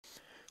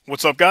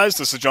What's up, guys?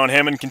 This is John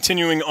Hammond,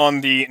 continuing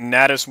on the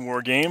Natas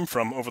war game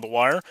from Over the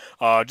Wire.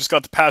 Just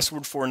got the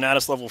password for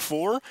Natas level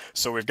 4,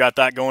 so we've got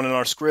that going in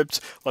our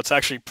script. Let's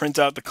actually print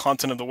out the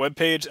content of the web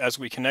page as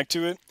we connect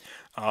to it.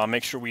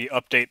 Make sure we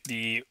update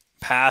the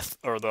path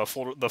or the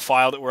folder, the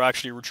file that we're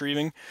actually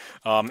retrieving,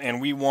 and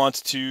we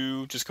want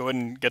to just go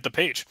ahead and get the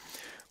page.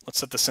 Let's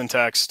set the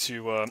syntax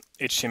to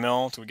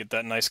HTML so we get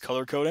that nice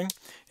color coding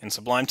in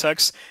Sublime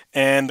Text.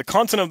 And the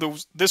content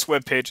of this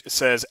web page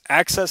says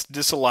access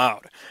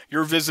disallowed.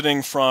 You're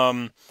visiting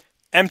from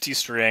empty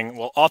string,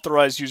 while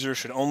authorized user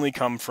should only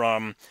come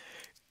from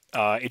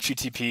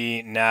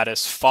http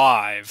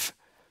natas5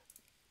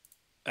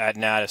 at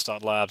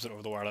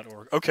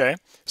natas.labs@overthewire.org. Okay,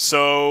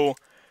 so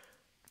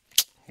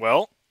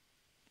well,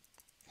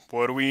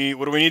 what do we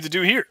need to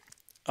do here?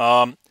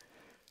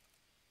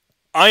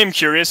 I am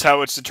curious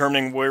how it's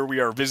determining where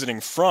we are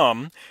visiting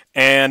from,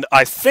 and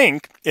I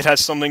think it has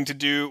something to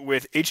do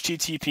with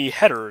HTTP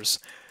headers.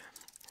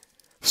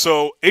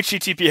 So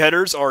HTTP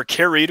headers are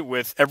carried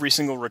with every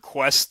single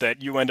request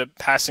that you end up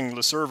passing to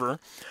the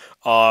server,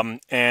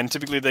 and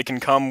typically they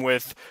can come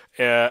with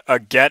a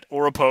get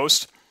or a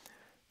post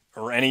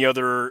or any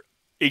other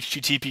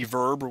HTTP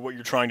verb or what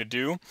you're trying to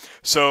do.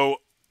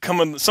 So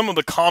some of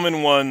the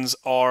common ones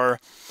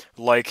are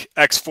like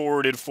x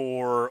forwarded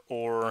for,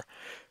 or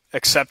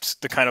accept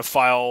the kind of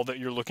file that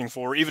you're looking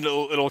for. Even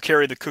it'll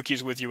carry the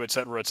cookies with you,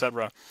 etc.,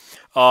 etc.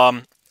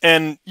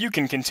 And you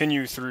can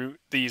continue through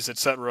these,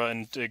 etc.,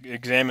 and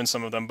examine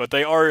some of them. But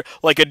they are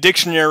like a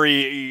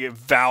dictionary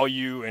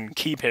value and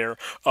key pair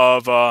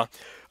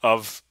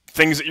of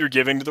things that you're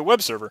giving to the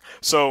web server.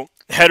 So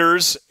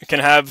headers can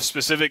have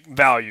specific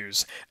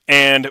values,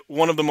 and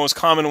one of the most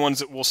common ones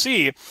that we'll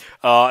see,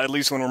 at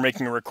least when we're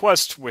making a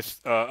request with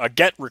a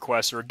get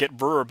request or a get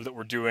verb that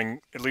we're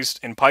doing, at least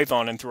in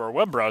Python and through our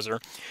web browser,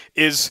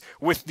 is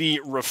with the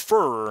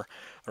refer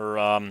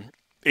or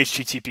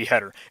HTTP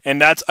header.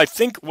 And that's, I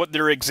think, what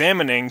they're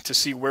examining to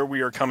see where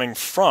we are coming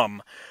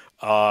from.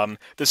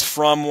 This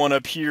from one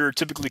up here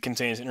typically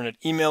contains internet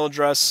email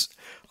address.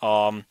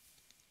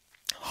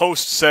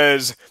 Host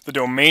says the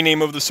domain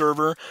name of the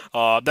server.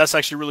 That's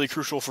actually really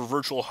crucial for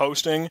virtual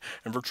hosting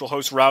and virtual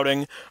host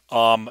routing.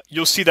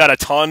 You'll see that a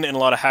ton in a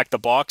lot of hack the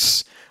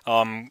box,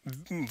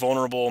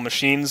 vulnerable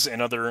machines,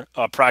 and other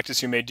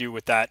practice you may do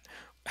with that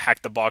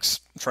hack the box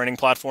training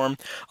platform.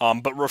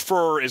 But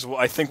refer is,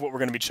 I think, what we're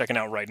going to be checking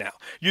out right now.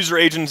 User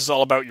agents is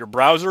all about your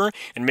browser,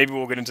 and maybe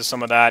we'll get into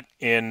some of that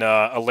in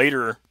a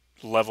later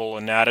level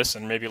in Natas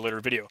and maybe a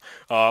later video.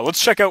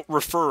 Let's check out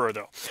refer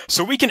though.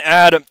 So we can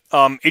add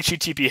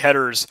HTTP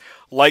headers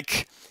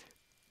like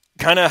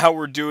kind of how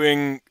we're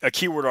doing a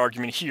keyword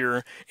argument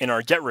here in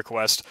our get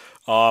request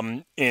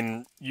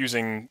in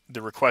using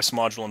the request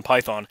module in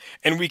Python.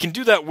 And we can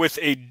do that with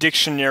a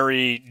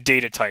dictionary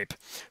data type.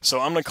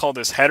 So I'm going to call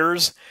this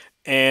headers,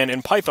 and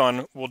in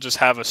Python we'll just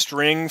have a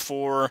string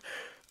for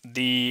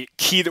the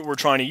key that we're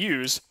trying to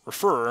use,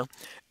 refer,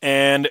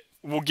 and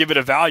we'll give it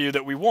a value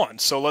that we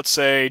want. So let's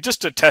say,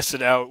 just to test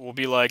it out, we'll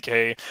be like,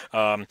 hey,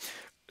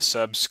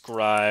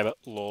 subscribe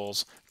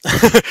lols.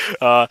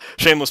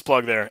 Shameless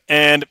plug there.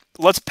 And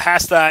let's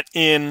pass that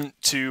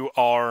into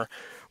our,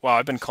 wow,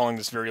 I've been calling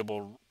this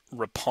variable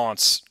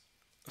response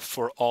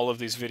for all of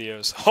these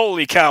videos.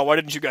 Holy cow, why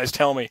didn't you guys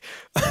tell me?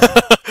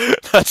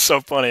 That's so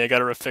funny. I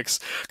gotta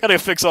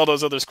fix all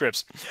those other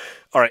scripts.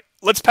 All right,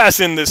 let's pass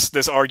in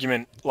this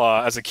argument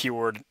as a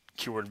keyword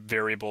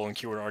variable and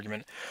keyword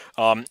argument.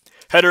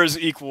 Headers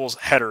equals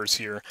headers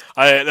here.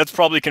 That's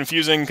probably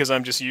confusing because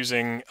I'm just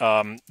using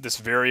this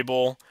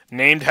variable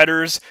named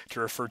headers to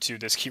refer to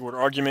this keyword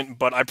argument,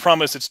 but I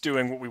promise it's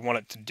doing what we want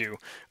it to do,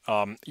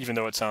 even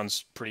though it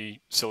sounds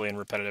pretty silly and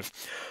repetitive.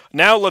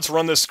 Now let's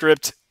run this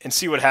script and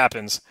see what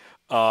happens.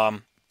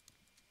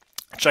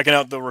 Checking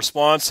out the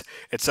response,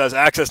 it says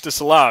access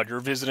disallowed. You're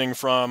visiting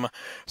from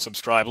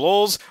subscribe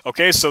lols.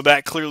 Okay, so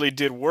that clearly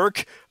did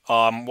work.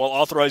 While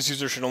authorized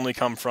user should only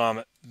come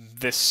from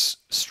this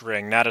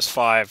string,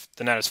 natas5,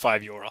 the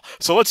natas5 URL.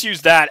 So let's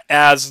use that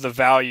as the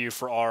value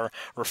for our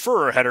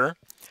refer header.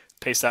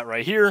 Paste that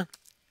right here,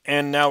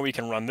 and now we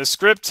can run this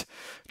script.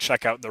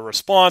 Check out the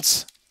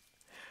response.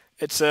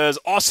 It says,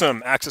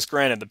 awesome, access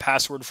granted. The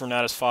password for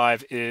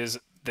natas5 is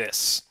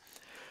this.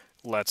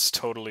 Let's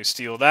totally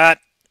steal that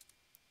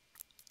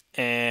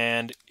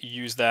and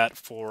use that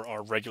for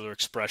our regular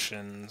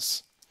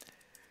expressions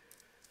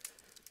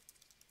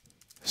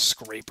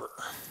scraper.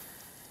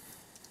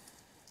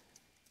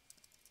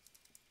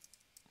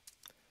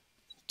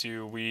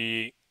 Do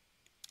we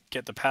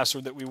get the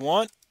password that we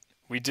want?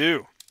 We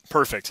do.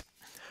 Perfect.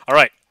 All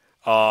right.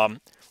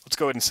 Let's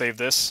go ahead and save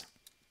this.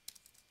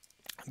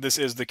 This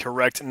is the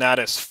correct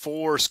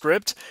Natas4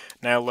 script.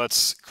 Now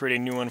let's create a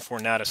new one for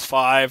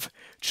Natas5,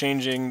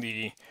 changing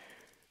the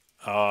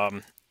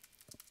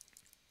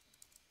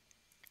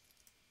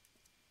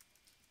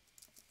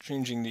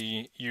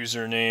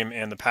username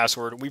and the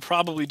password. We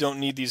probably don't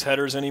need these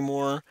headers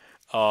anymore,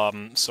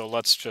 so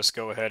let's just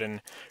go ahead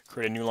and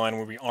create a new line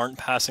where we aren't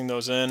passing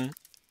those in,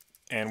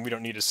 and we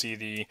don't need to see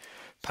the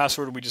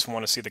Password, we just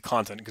want to see the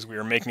content because we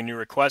are making a new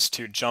request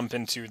to jump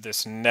into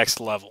this next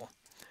level.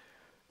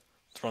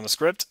 Let's run the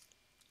script.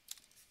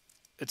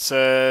 It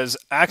says,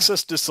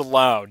 access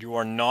disallowed. You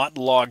are not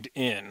logged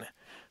in.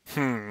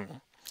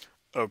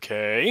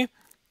 Okay.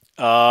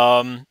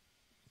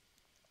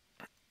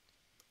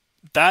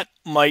 That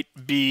might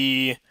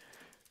be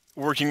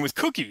working with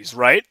cookies,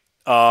 right?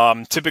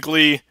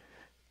 Typically,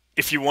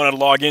 if you want to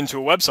log into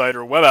a website or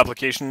a web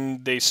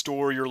application, they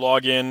store your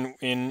login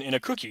in a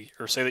cookie,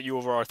 or say that you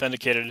are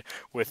authenticated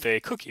with a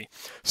cookie.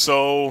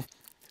 So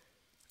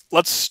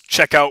let's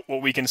check out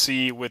what we can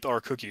see with our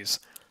cookies.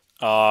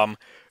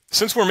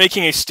 Since we're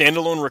making a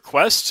standalone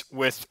request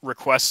with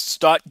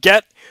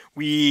requests.get,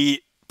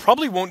 we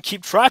probably won't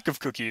keep track of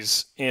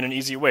cookies in an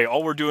easy way.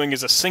 All we're doing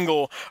is a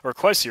single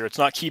request here. It's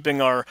not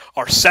keeping our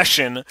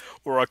session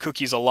or our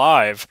cookies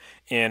alive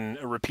in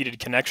repeated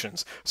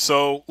connections.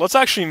 So let's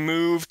actually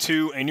move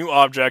to a new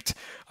object,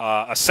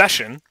 a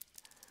session,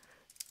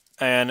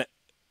 and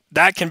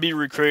that can be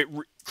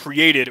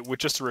created with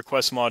just a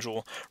request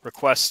module,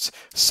 request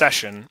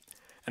session,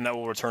 and that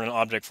will return an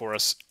object for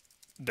us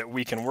that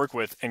we can work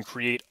with and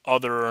create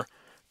other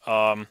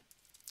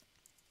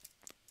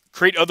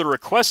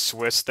requests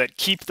with that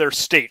keep their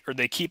state, or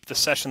they keep the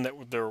session that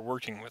they're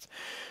working with.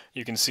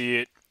 You can see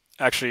it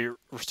actually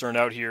returned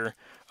out here.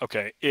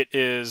 Okay, it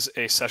is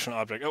a session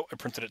object. Oh, I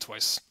printed it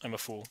twice. I'm a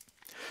fool.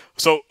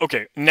 So,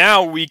 okay,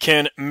 now we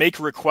can make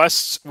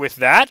requests with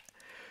that,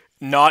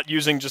 not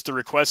using just the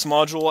request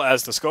module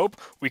as the scope.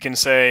 We can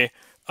say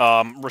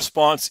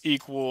response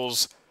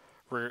equals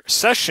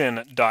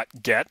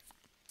session.get,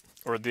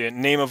 or the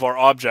name of our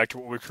object,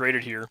 what we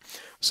created here.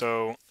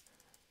 So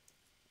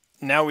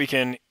now we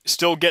can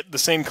still get the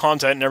same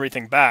content and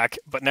everything back,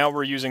 but now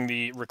we're using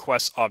the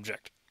request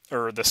object,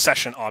 or the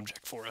session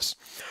object for us.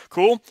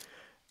 Cool?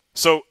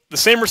 So the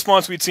same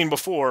response we'd seen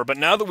before, but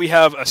now that we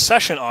have a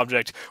session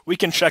object, we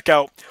can check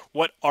out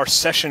what our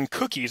session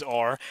cookies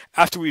are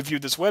after we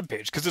viewed this web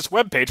page, because this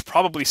web page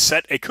probably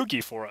set a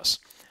cookie for us.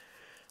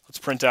 Let's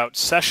print out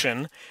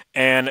session,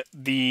 and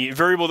the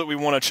variable that we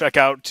want to check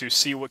out to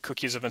see what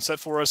cookies have been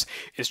set for us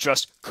is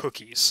just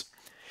cookies.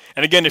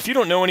 And again, if you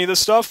don't know any of this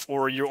stuff,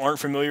 or you aren't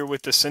familiar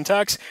with the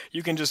syntax,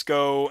 you can just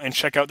go and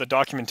check out the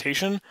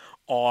documentation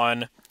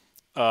on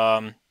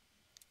the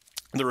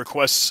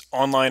Requests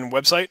online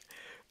website.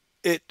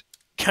 It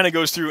kind of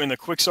goes through in the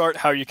quick start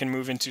how you can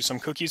move into some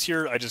cookies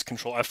here. I just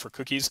Control F for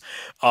cookies,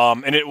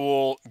 and it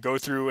will go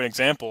through an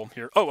example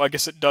here. Oh, I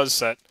guess it does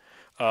set.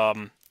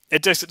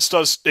 It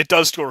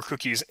does store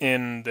cookies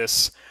in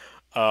this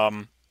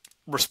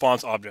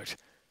response object.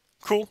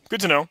 Cool,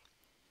 good to know.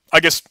 I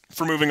guess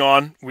for moving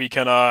on, we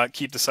can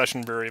keep the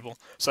session variable,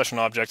 session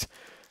object.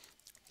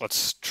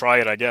 Let's try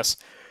it, I guess.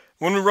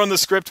 When we run the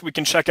script, we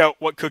can check out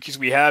what cookies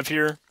we have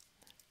here.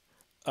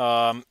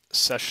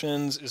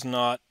 Sessions is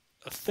not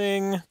a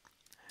thing.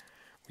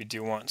 We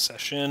do want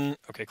session.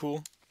 Okay,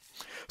 cool.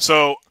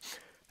 So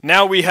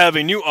now we have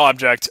a new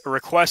object, a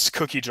request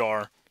cookie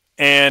jar,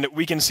 and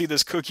we can see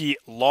this cookie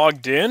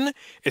logged in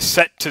is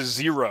set to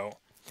 0.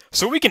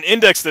 So we can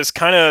index this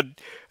kind of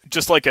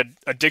just like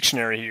a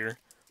dictionary here.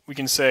 We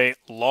can say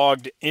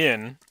logged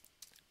in,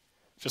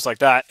 just like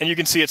that, and you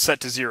can see it's set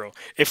to 0.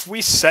 If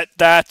we set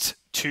that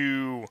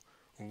to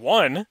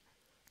 1,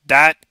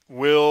 that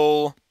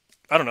will,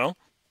 I don't know,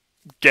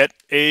 get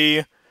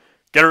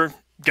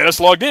us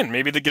logged in.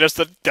 Maybe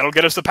that'll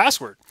get us the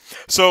password.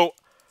 So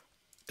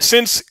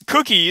since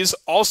cookies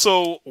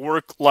also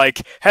work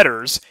like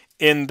headers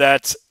in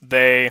that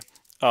they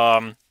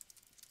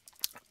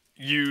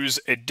use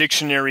a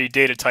dictionary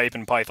data type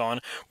in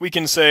Python, we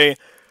can say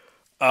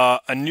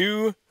a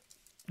new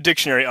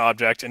dictionary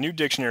object, a new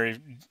dictionary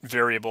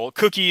variable,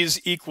 cookies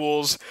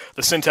equals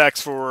the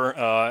syntax for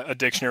a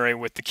dictionary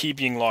with the key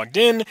being logged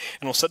in, and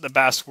we'll set the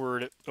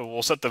password,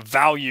 we'll set the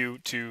value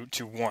to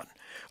 1.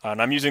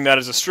 And I'm using that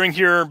as a string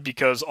here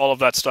because all of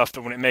that stuff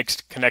that when it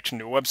makes connection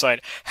to a website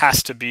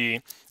has to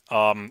be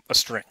a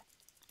string.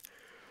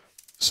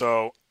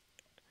 So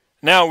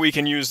now we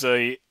can use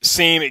the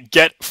same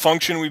get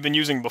function we've been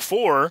using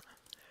before,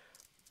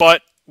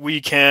 but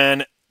we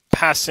can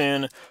pass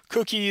in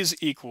cookies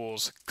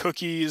equals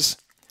cookies,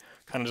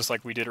 kind of just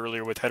like we did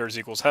earlier with headers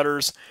equals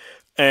headers,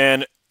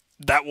 and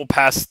that will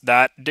pass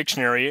that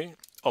dictionary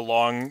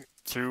along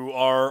through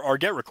our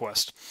GET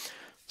request.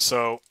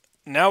 So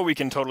now we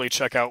can totally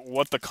check out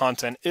what the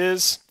content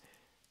is,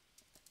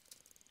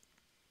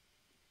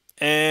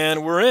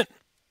 and we're in.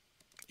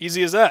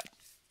 Easy as that.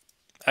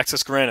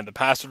 Access granted. The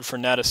password for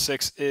Natas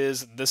 6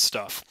 is this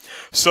stuff.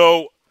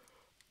 So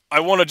I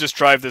want to just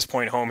drive this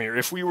point home here.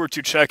 If we were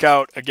to check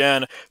out,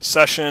 again,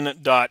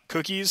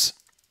 session.cookies,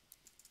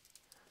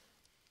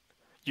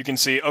 you can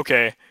see,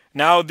 okay,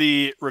 now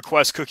the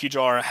request cookie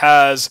jar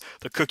has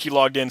the cookie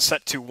logged in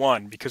set to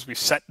 1 because we've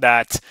set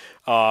that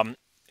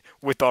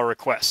with our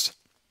request.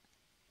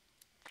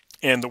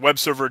 And the web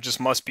server just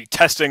must be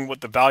testing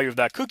what the value of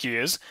that cookie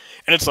is,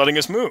 and it's letting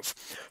us move.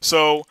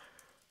 So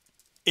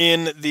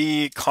in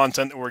the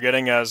content that we're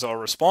getting as our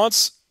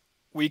response,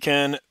 we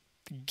can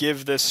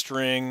give this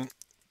string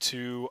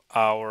to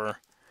our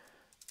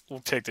we'll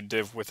take the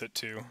div with it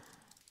too.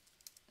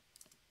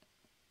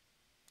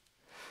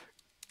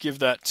 Give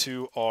that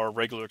to our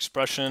regular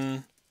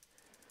expression,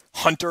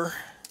 hunter.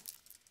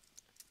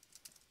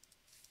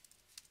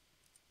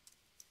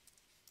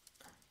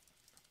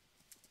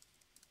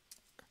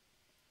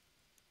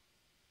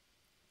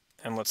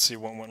 And let's see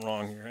what went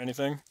wrong here.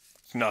 Anything?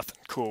 Nothing.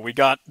 Cool. We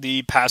got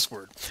the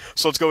password.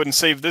 So let's go ahead and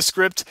save this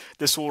script.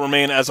 This will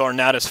remain as our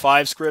Natas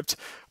 5 script,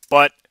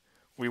 but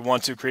we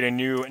want to create a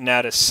new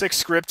Natas 6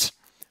 script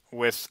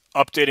with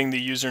updating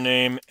the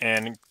username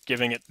and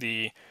giving it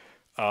the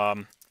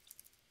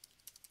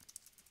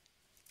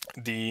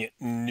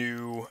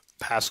new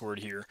password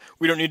here.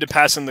 We don't need to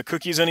pass in the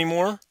cookies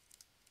anymore.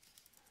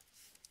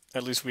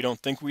 At least we don't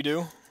think we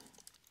do.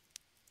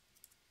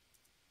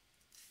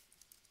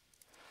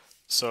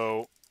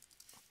 So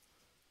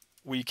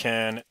we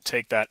can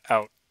take that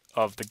out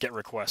of the GET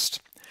request.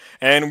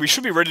 And we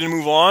should be ready to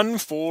move on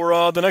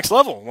for the next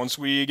level once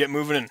we get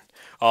moving in.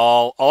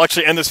 I'll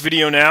actually end this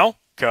video now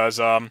because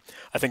I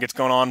think it's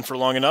gone on for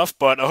long enough.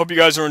 But I hope you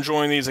guys are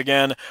enjoying these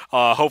again.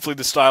 Hopefully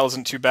the style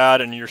isn't too bad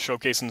and you're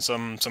showcasing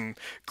some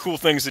cool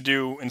things to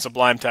do in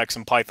Sublime Text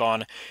and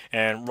Python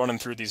and running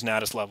through these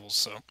Natas levels.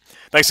 So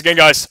thanks again,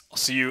 guys. I'll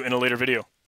see you in a later video.